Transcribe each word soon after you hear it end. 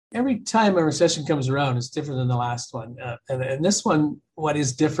Every time a recession comes around, it's different than the last one. And this one, what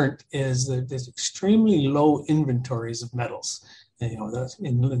is different is that there's extremely low inventories of metals. And,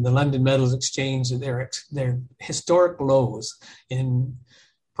 in the London Metals Exchange, they're historic lows in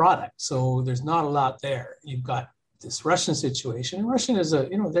product. So there's not a lot there. You've got this Russian situation. And Russian is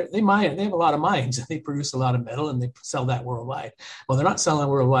they mine, they have a lot of mines and they produce a lot of metal and they sell that worldwide. Well, they're not selling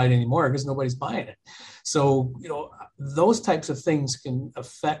worldwide anymore because nobody's buying it. So, those types of things can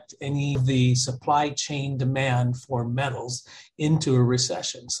affect any of the supply chain demand for metals into a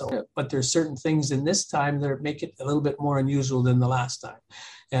recession. So, but there's certain things in this time that make it a little bit more unusual than the last time.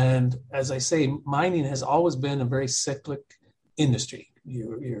 And as I say, mining has always been a very cyclic industry.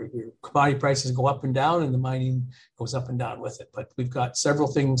 Your commodity prices go up and down and the mining goes up and down with it. But we've got several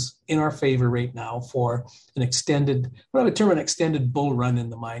things in our favor right now for an extended bull run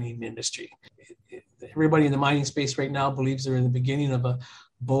in the mining industry. Everybody in the mining space right now believes they're in the beginning of a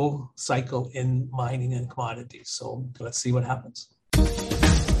bull cycle in mining and commodities. So let's see what happens.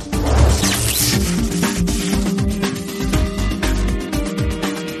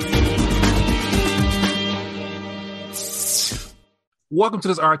 Welcome to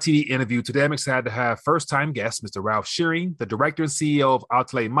this RTD interview. Today, I'm excited to have first-time guest, Mr. Ralph Shearing, the director and CEO of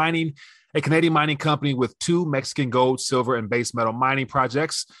Altalay Mining, a Canadian mining company with 2 Mexican gold, silver, and base metal mining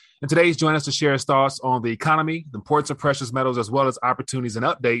projects. And today, he's joining us to share his thoughts on the economy, the importance of precious metals, as well as opportunities and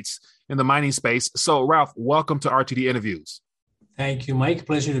updates in the mining space. So, Ralph, welcome to RTD Interviews. Thank you, Mike.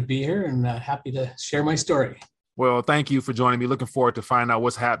 Pleasure to be here and happy to share my story. Well, thank you for joining me. Looking forward to find out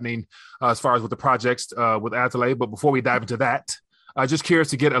what's happening as far as with the projects with Altalay. But before we dive into that, just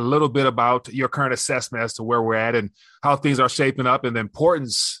curious to get a little bit about your current assessment as to where we're at and how things are shaping up and the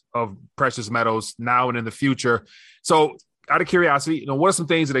importance of precious metals now and in the future. So out of curiosity, what are some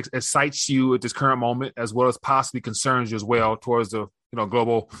things that excites you at this current moment, as well as possibly concerns you as well towards the,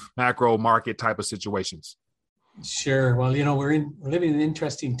 global macro market type of situations? Sure. Well, we're living in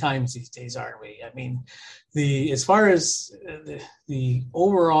interesting times these days, aren't we? I mean, as far as the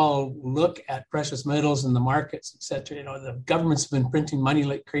overall look at precious metals and the markets, et cetera, the government's been printing money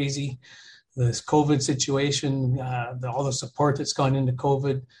like crazy. This COVID situation, all the support that's gone into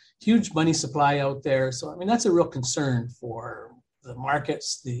COVID, huge money supply out there. So, that's a real concern for the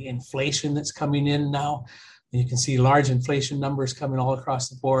markets, the inflation that's coming in now. You can see large inflation numbers coming all across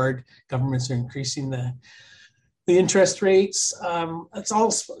the board. Governments are increasing the interest rates. It's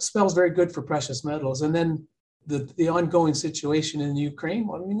all spells very good for precious metals. And then the ongoing situation in Ukraine,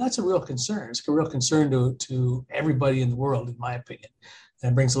 that's a real concern. It's a real concern to everybody in the world, in my opinion.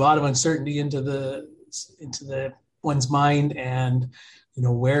 And it brings a lot of uncertainty into the one's mind. And,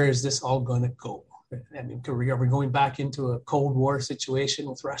 where is this all going to go? Are we going back into a Cold War situation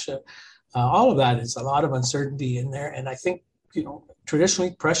with Russia? All of that is a lot of uncertainty in there. And I think,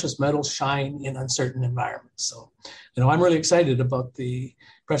 traditionally precious metals shine in uncertain environments. So, I'm really excited about the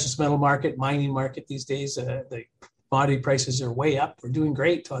precious metal market, mining market these days. The commodity prices are way up. We're doing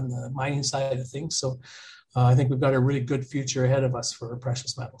great on the mining side of things. So I think we've got a really good future ahead of us for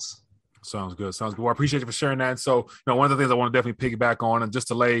precious metals. Sounds good. Well, I appreciate you for sharing that. So, one of the things I want to definitely piggyback on, and just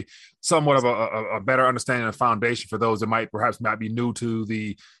to lay somewhat of a better understanding and foundation for those that might be new to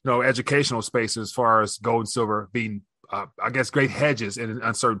the, educational space as far as gold and silver being great hedges in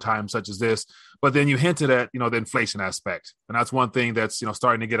uncertain times such as this. But then you hinted at, the inflation aspect. And that's one thing that's,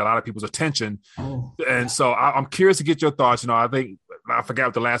 starting to get a lot of people's attention. And so I'm curious to get your thoughts. I think, I forgot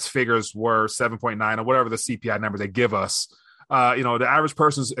what the last figures were, 7.9 or whatever the CPI numbers they give us. The average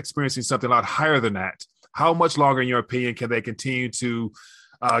person's experiencing something a lot higher than that. How much longer, in your opinion, can they continue to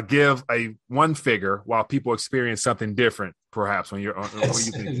give one figure while people experience something different, perhaps? What do you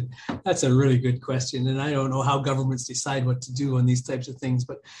think? That's a really good question. And I don't know how governments decide what to do on these types of things.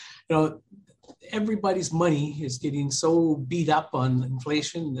 But, everybody's money is getting so beat up on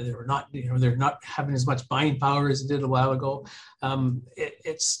inflation that they're not having as much buying power as it did a while ago.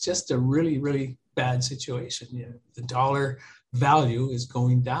 It's just a really, really bad situation. The dollar value is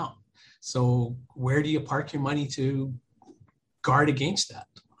going down. So where do you park your money to guard against that?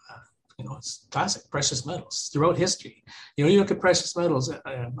 It's classic precious metals throughout history. You look at precious metals.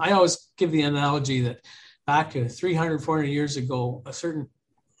 I always give the analogy that back 300, 400 years ago, a certain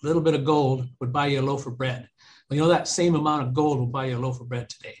little bit of gold would buy you a loaf of bread. Well, that same amount of gold will buy you a loaf of bread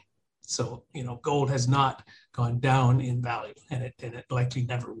today. So, gold has not gone down in value, and it likely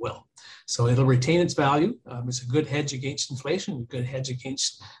never will. So it'll retain its value. It's a good hedge against inflation, a good hedge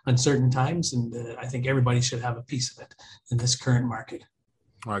against uncertain times. And I think everybody should have a piece of it in this current market.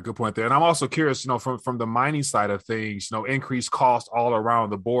 All right, good point there. And I'm also curious, from the mining side of things, increased costs all around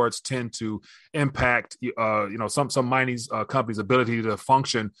the boards tend to impact, some mining companies' ability to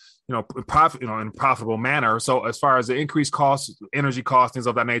function, profit, in a profitable manner. So as far as the increased costs, energy costs, things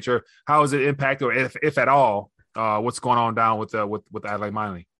of that nature, how is it impacted, or if at all, what's going on down with Adelaide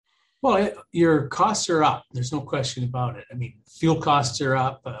Mining? Well, your costs are up. There's no question about it. I mean, fuel costs are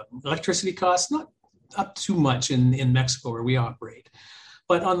up, electricity costs, not up too much in Mexico where we operate.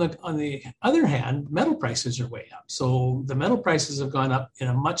 But on the other hand, metal prices are way up. So the metal prices have gone up in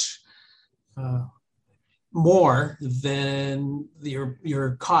a much more than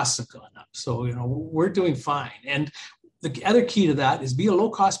your costs have gone up. So, we're doing fine. And the other key to that is be a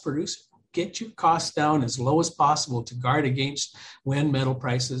low-cost producer. Get your costs down as low as possible to guard against when metal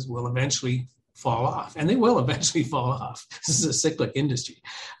prices will eventually fall off, and they will eventually fall off. This is a cyclic industry.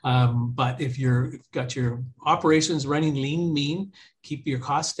 But if you've got your operations running lean, mean, keep your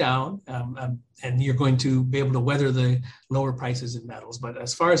costs down, and you're going to be able to weather the lower prices in metals. But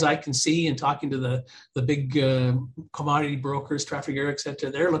as far as I can see, and talking to the big commodity brokers, Trafigura, et cetera,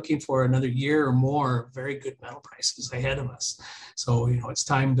 they're looking for another year or more of very good metal prices ahead of us. So, it's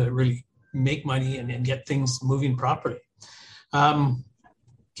time to really make money and get things moving properly.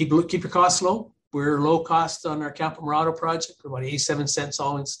 Keep your costs low. We're low cost on our Campo Morado project. We're about 87 cents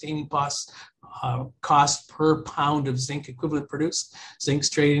all-in sustaining cost per pound of zinc equivalent produced. Zinc's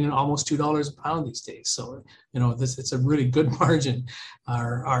trading at almost $2 a pound these days. So, it's a really good margin.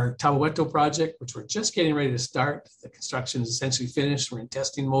 Our Tabahueto project, which we're just getting ready to start, the construction is essentially finished. We're in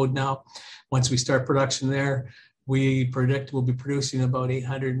testing mode now. Once we start production there, we predict we'll be producing about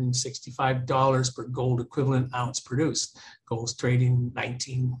 $865 per gold equivalent ounce produced. Gold's trading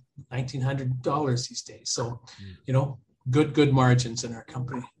 $1,900 these days. So, good margins in our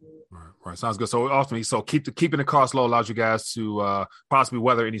company. Right. Sounds good. So ultimately, keeping the cost low allows you guys to possibly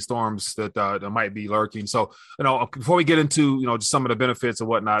weather any storms that might be lurking. So, before we get into, just some of the benefits and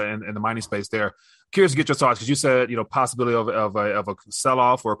whatnot in the mining space there, curious to get your thoughts, because you said, possibility of a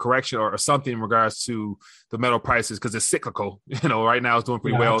sell-off or a correction or something in regards to the metal prices, because it's cyclical. Right now it's doing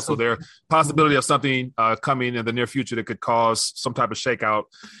pretty well. Absolutely. So there possibility of something coming in the near future that could cause some type of shakeout.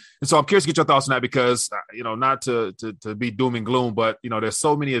 And so I'm curious to get your thoughts on that, because, not to be doom and gloom, but, there's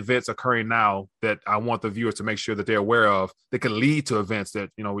so many events occurring now that I want the viewers to make sure that they're aware of that can lead to events that,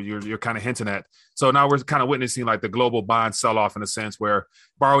 you're kind of hinting at. So now we're kind of witnessing like the global bond sell-off, in a sense where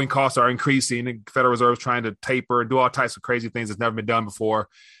borrowing costs are increasing and Federal Reserve is trying to taper and do all types of crazy things that's never been done before.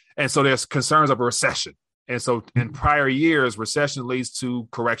 And so there's concerns of a recession. And so in prior years, recession leads to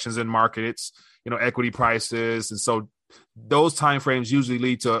corrections in markets, equity prices. And so those timeframes usually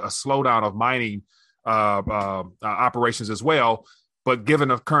lead to a slowdown of mining operations as well. But given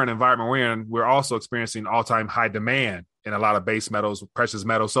the current environment we're in, we're also experiencing all-time high demand in a lot of base metals, precious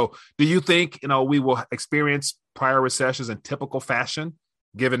metals. So do you think, we will experience prior recessions in typical fashion,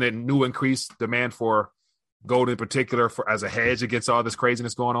 given the new increased demand for gold in particular as a hedge against all this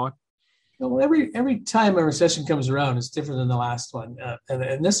craziness going on? Well, every time a recession comes around, it's different than the last one.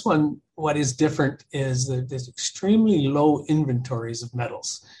 And this one, what is different is that there's extremely low inventories of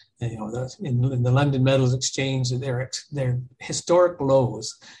metals. And, in the London Metals Exchange, they're historic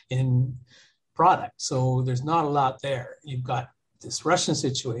lows in product. So there's not a lot there. You've got this Russian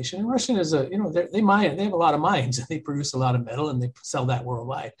situation. And Russian is they mine. They have a lot of mines, and they produce a lot of metal, and they sell that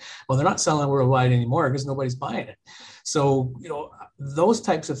worldwide. Well, they're not selling it worldwide anymore because nobody's buying it. So, those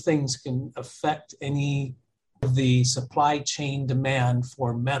types of things can affect any of the supply chain demand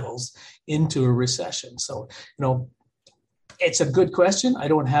for metals into a recession. So, it's a good question. I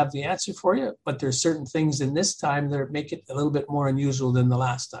don't have the answer for you, but there's certain things in this time that make it a little bit more unusual than the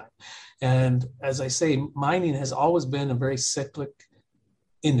last time. And as I say, mining has always been a very cyclic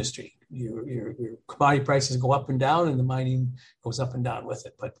industry. Your commodity prices go up and down, and the mining goes up and down with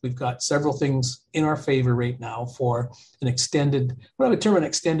it. But we've got several things in our favor right now for an extended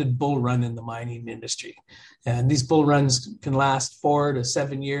bull run in the mining industry. And these bull runs can last 4 to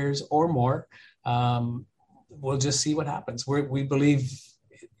 7 years or more. We'll just see what happens. We believe,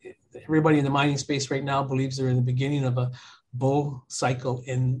 everybody in the mining space right now believes they're in the beginning of a bull cycle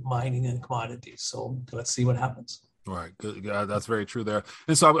in mining and commodities. So let's see what happens. Right. Good. Yeah, that's very true there.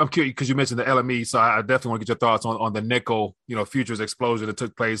 And so I'm curious, because you mentioned the LME. So I definitely want to get your thoughts on the nickel, futures explosion that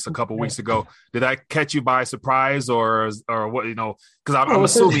took place a couple of weeks ago. Did that catch you by surprise or what, because I'm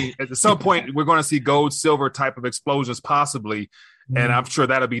assuming at some point we're going to see gold, silver type of explosions possibly. And I'm sure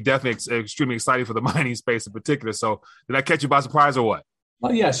that'll be definitely extremely exciting for the mining space in particular. So did that catch you by surprise or what?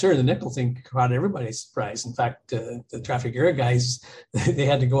 Well, yeah, sure. The nickel thing caught everybody's surprise. In fact, the Trafigura guys, they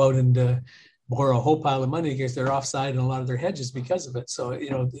had to go out and borrow a whole pile of money because they're offside in a lot of their hedges because of it. So,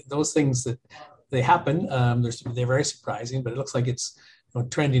 those things that they happen, they're very surprising, but it looks like it's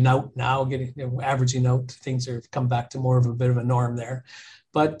trending out now, averaging out. Things are come back to more of a bit of a norm there.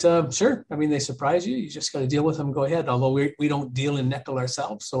 But sure, I mean, they surprise you. You just got to deal with them. Go ahead. Although we don't deal in nickel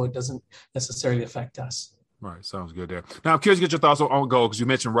ourselves, so it doesn't necessarily affect us. Right. Sounds good there. Now, I'm curious to get your thoughts on gold, because you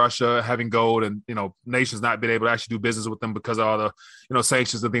mentioned Russia having gold and, nations not being able to actually do business with them because of all the,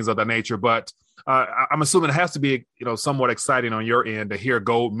 sanctions and things of that nature. But I'm assuming it has to be, somewhat exciting on your end to hear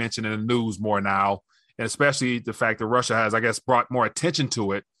gold mentioned in the news more now. And especially the fact that Russia has, I guess, brought more attention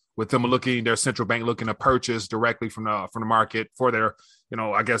to it with them their central bank looking to purchase directly from the market for their,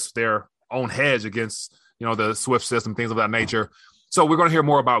 I guess, their own hedge against, the SWIFT system, things of that nature. So we're going to hear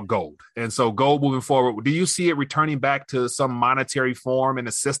more about gold. And so gold moving forward, do you see it returning back to some monetary form in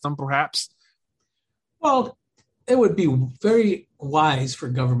the system, perhaps? Well, it would be very wise for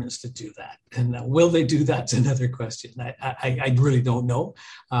governments to do that. And will they do that? Is another question. I really don't know.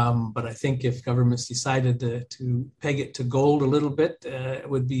 But I think if governments decided to peg it to gold a little bit, it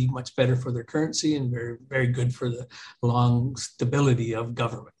would be much better for their currency and very, very good for the long stability of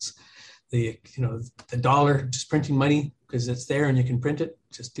governments. The dollar, just printing money because it's there and you can print it,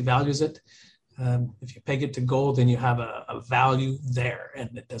 just devalues it. If you peg it to gold, then you have a value there,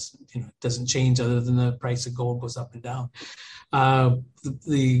 and it doesn't change other than the price of gold goes up and down.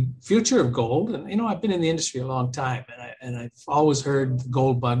 The future of gold, and I've been in the industry a long time, and I've always heard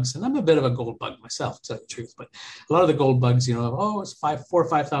gold bugs, and I'm a bit of a gold bug myself, to tell you the truth. But a lot of the gold bugs, it's $4,000 or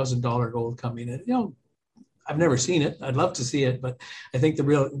 $5,000 gold coming in. I've never seen it. I'd love to see it, but I think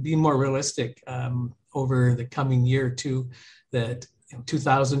be more realistic over the coming year or two that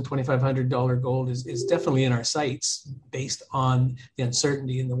 $2,000, $2,500 gold is definitely in our sights based on the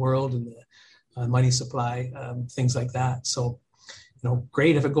uncertainty in the world and the money supply, things like that. So,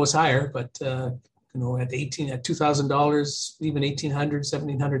 great if it goes higher, but at $2,000, even $1,800,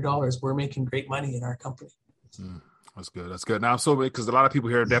 $1,700, we're making great money in our company. That's good. That's good. Now, because a lot of people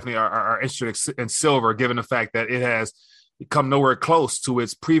here definitely are interested in silver, given the fact that it has come nowhere close to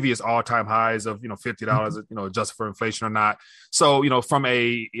its previous all-time highs of, $50, adjusted for inflation or not. So, from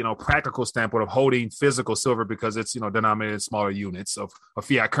a, practical standpoint of holding physical silver, because it's, denominated in smaller units of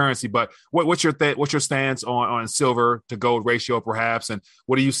fiat currency. But what's your stance on silver to gold ratio, perhaps? And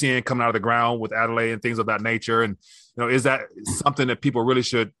what are you seeing coming out of the ground with Adelaide and things of that nature? And, is that something that people really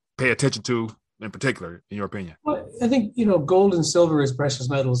should pay attention to in particular, in your opinion? Well, I think, gold and silver as precious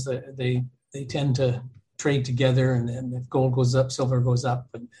metals, they tend to trade together, and if gold goes up, silver goes up,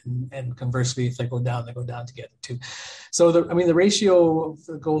 and conversely, if they go down together too. So the ratio of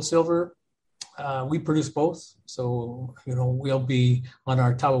the gold silver, we produce both. So we'll be on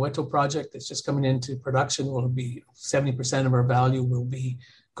our Tawaweto project that's just coming into production. Will be 70% of our value will be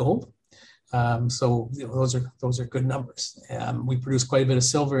gold. So those are good numbers. We produce quite a bit of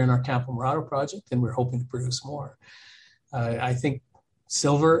silver in our Campo Morado project, and we're hoping to produce more. I think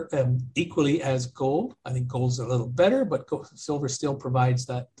silver equally as gold. I think gold's a little better, but silver still provides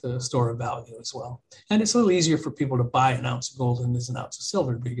that store of value as well. And it's a little easier for people to buy an ounce of gold than is an ounce of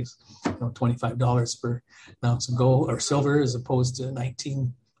silver, because $25 per ounce of gold or silver as opposed to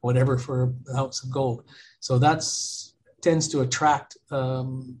 19 whatever for an ounce of gold. So that's tends to attract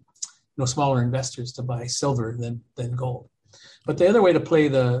smaller investors to buy silver than gold. But the other way to play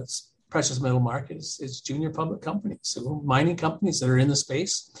the precious metal market is junior public companies, so mining companies that are in the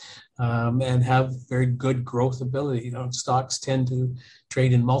space and have very good growth ability. Stocks tend to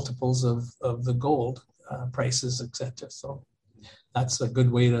trade in multiples of the gold prices, etc. So that's a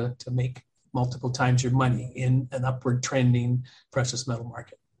good way to make multiple times your money in an upward trending precious metal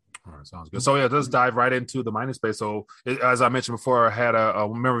market. All right, sounds good. So let's dive right into the mining space. So as I mentioned before, I had a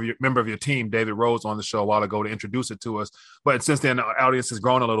member of your team, David Rhodes, on the show a while ago to introduce it to us. But since then, the audience has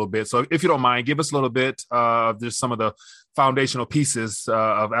grown a little bit. So if you don't mind, give us a little bit of just some of the foundational pieces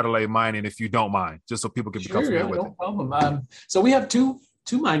of Adelaide Mining, if you don't mind, just so people can become familiar with it. No problem. So we have two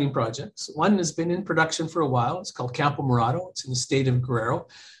mining projects. One has been in production for a while. It's called Campo Morado. It's in the state of Guerrero.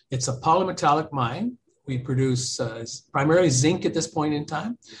 It's a polymetallic mine. We produce primarily zinc at this point in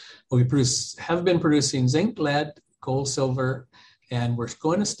time. We have been producing zinc, lead, gold, silver, and we're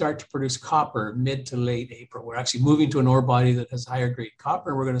going to start to produce copper mid to late April. We're actually moving to an ore body that has higher grade copper,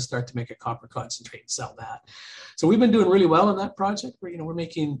 and we're going to start to make a copper concentrate and sell that. So we've been doing really well on that project. We're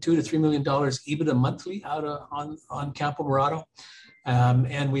making $2 to $3 million EBITDA monthly out on Campo Morado,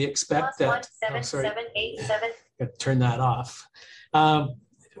 and we expect that. Turn that off.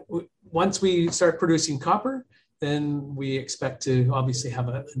 Once we start producing copper, then we expect to obviously have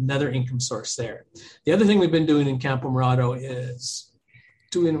another income source there. The other thing we've been doing in Campo Morado is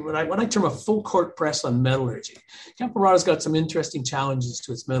doing what I term a full court press on metallurgy. Camporoto's got some interesting challenges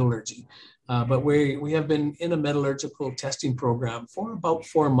to its metallurgy, but we have been in a metallurgical testing program for about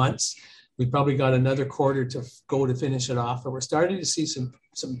 4 months. We probably got another quarter to go to finish it off, and we're starting to see some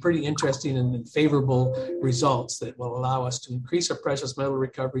pretty interesting and favorable results that will allow us to increase our precious metal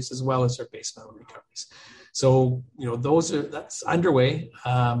recoveries as well as our base metal recoveries. So, that's underway,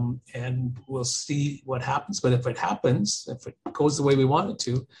 and we'll see what happens. But if it goes the way we want it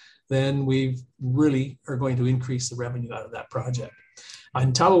to, then we really are going to increase the revenue out of that project.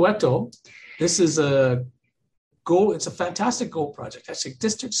 On Tabaweto, this is it's a fantastic gold project. Actually,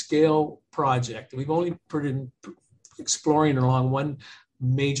 district scale project. We've only been exploring along one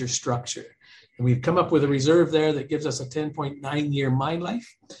major structure. And we've come up with a reserve there that gives us a 10.9 year mine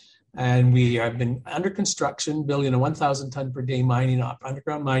life. And we have been under construction, building a 1,000 ton per day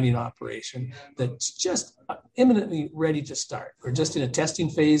underground mining operation that's just imminently ready to start. We're just in a testing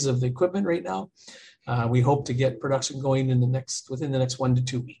phase of the equipment right now. We hope to get production going within the next 1 to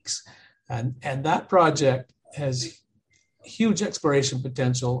 2 weeks. And that project has huge exploration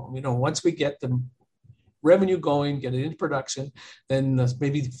potential. Once we get the revenue going, get it into production, then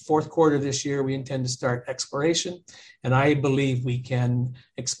maybe the fourth quarter this year, we intend to start exploration. And I believe we can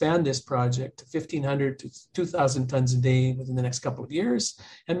expand this project to 1,500 to 2,000 tons a day within the next couple of years,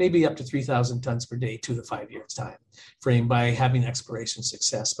 and maybe up to 3,000 tons per day, 2 to 5 years time frame by having exploration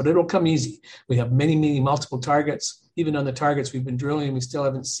success. But it'll come easy. We have many multiple targets. Even on the targets we've been drilling, we still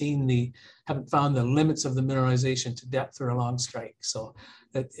haven't found the limits of the mineralization to depth or along strike. So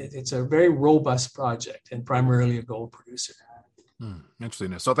it's a very robust project and primarily a gold producer.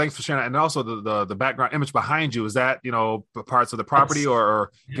 Interesting. So thanks for sharing that. And also the background image behind you, is that, parts of the property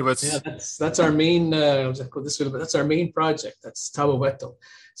or give us? Yeah, that's our main, that's our main project. That's Tabaweto.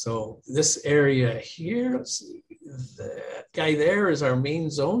 So this area here, that guy there is our main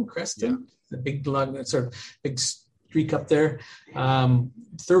zone, Creston, the big lung, sort of big streak up there.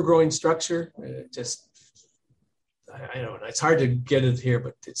 Through growing structure, I don't know, it's hard to get it here,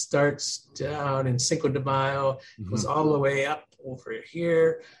 but it starts down in Cinco de Mayo, goes all the way up over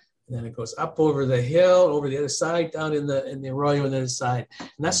here, and then it goes up over the hill, over the other side, down in the arroyo on the other side. And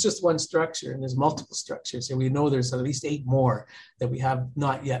that's just one structure, and there's multiple structures. And we know there's at least 8 more that we have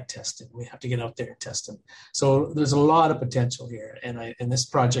not yet tested. We have to get out there and test them. So there's a lot of potential here, and this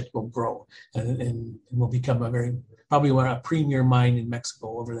project will grow and will become probably a premier mine in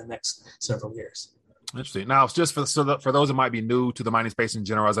Mexico over the next several years. Interesting. Now, just for those that might be new to the mining space in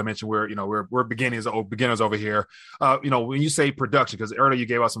general, as I mentioned, we're beginners over here. When you say production, because earlier you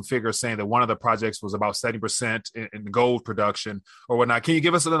gave us some figures saying that one of the projects was about 70% in gold production or whatnot. Can you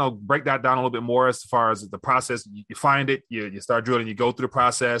give us break that down a little bit more as far as the process? You find it, you start drilling, you go through the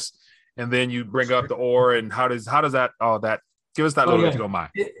process, and then you bring up the ore. And how does that give us that little, if you don't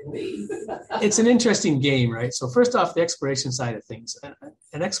mind? It's an interesting game, right? So first off, the exploration side of things,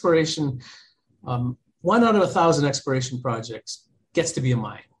 an exploration. 1 out of 1,000 exploration projects gets to be a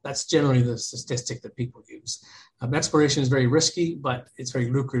mine. That's generally the statistic that people use. Exploration is very risky, but it's very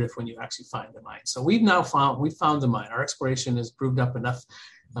lucrative when you actually find the mine. So we found the mine. Our exploration has proved up enough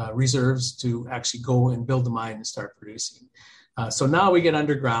reserves to actually go and build the mine and start producing. So now we get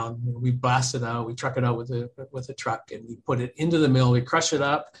underground, we blast it out, we truck it out with a truck, and we put it into the mill, we crush it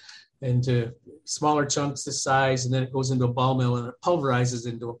up into smaller chunks this size, and then it goes into a ball mill and it pulverizes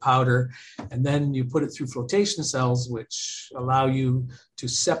into a powder. And then you put it through flotation cells, which allow you to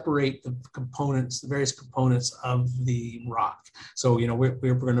separate the various components of the rock. So,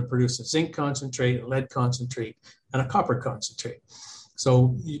 we're going to produce a zinc concentrate, a lead concentrate, and a copper concentrate.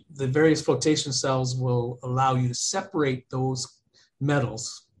 So the various flotation cells will allow you to separate those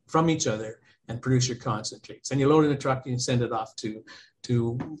metals from each other and produce your concentrates. And you load it in a truck and you send it off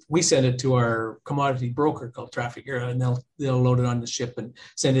we send it to our commodity broker called Trafigura, and they'll load it on the ship and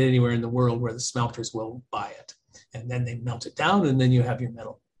send it anywhere in the world where the smelters will buy it. And then they melt it down, and then you have your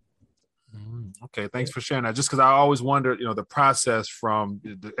metal. Okay, thanks for sharing that. Just because I always wondered, the process from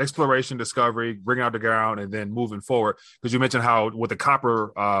the exploration, discovery, bringing out the ground, and then moving forward. Because you mentioned how with the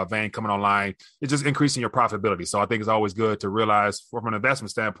copper vein coming online, it's just increasing your profitability. So I think it's always good to realize from an investment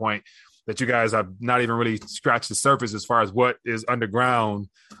standpoint that you guys have not even really scratched the surface as far as what is underground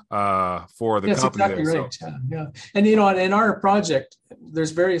for the company. Exactly there. Right. So. Yeah. And, in our project,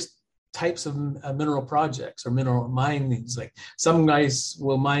 there's various types of mineral projects or mineral minings. Like some guys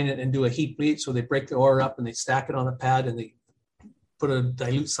will mine it and do a heap leach. So they break the ore up and they stack it on a pad and they put a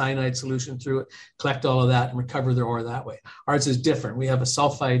dilute cyanide solution through it, collect all of that and recover their ore that way. Ours is different. We have a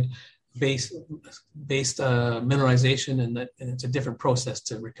sulfide based mineralization, and it's a different process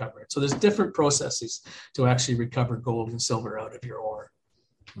to recover it. So there's different processes to actually recover gold and silver out of your ore.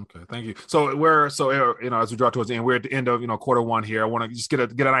 Okay, thank you. So as we draw towards the end, we're at the end of quarter one here. I want to just get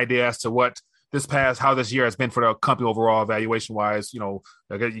an idea as to what how this year has been for the company overall, valuation wise. You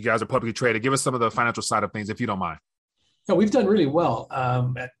guys are publicly traded. Give us some of the financial side of things, if you don't mind. Yeah, we've done really well.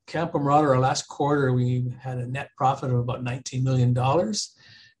 At Campo Mirado, our last quarter, we had a net profit of about $19 million.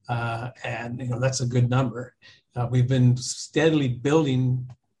 And that's a good number. We've been steadily building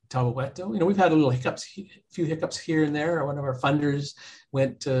Tabaweto. We've had a few hiccups here and there. One of our funders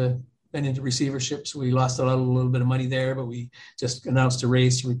went into receivership, so we lost a little bit of money there, but we just announced a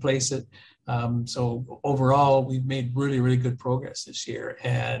raise to replace it. So overall, we've made really, really good progress this year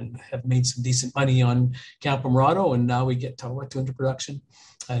and have made some decent money on Campo Mirado, and now we get Tabaweto into production,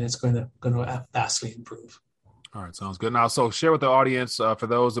 and it's going to vastly improve. All right, sounds good. Now, so share with the audience for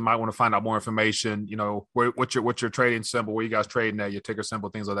those that might want to find out more information. What's your trading symbol, where you guys trading at, your ticker symbol,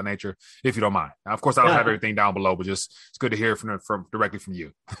 things of that nature, if you don't mind. Now, of course, I'll have everything down below, but just it's good to hear from directly from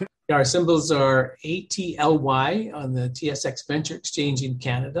you. Our symbols are ATLY on the TSX Venture Exchange in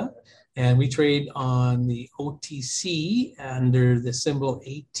Canada, and we trade on the OTC under the symbol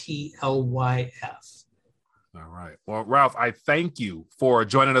ATLYF. All right. Well, Ralph, I thank you for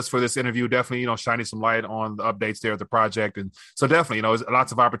joining us for this interview. Definitely, shining some light on the updates there at the project. And so definitely, there's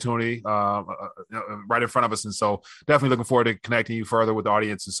lots of opportunity right in front of us. And so definitely looking forward to connecting you further with the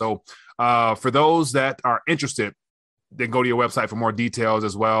audience. And so for those that are interested, then go to your website for more details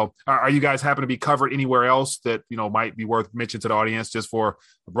as well. Are you guys happen to be covered anywhere else that, might be worth mentioning to the audience just for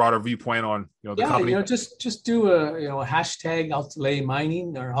a broader viewpoint on, the company? Just do a hashtag Altalay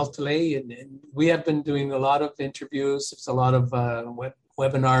Mining or Altalay. And we have been doing a lot of interviews. It's a lot of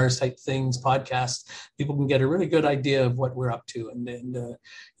webinars type things, podcasts. People can get a really good idea of what we're up to. And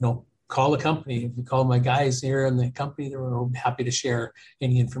call the company. If you call my guys here in the company, they're happy to share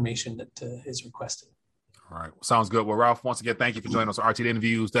any information that is requested. All right. Well, sounds good. Well, Ralph, once again, thank you for joining us on RTD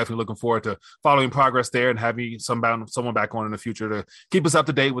Interviews. Definitely looking forward to following progress there and having someone back on in the future to keep us up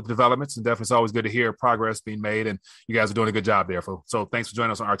to date with developments. And definitely it's always good to hear progress being made. And you guys are doing a good job there. So thanks for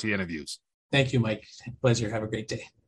joining us on RTD Interviews. Thank you, Mike. Pleasure. Have a great day.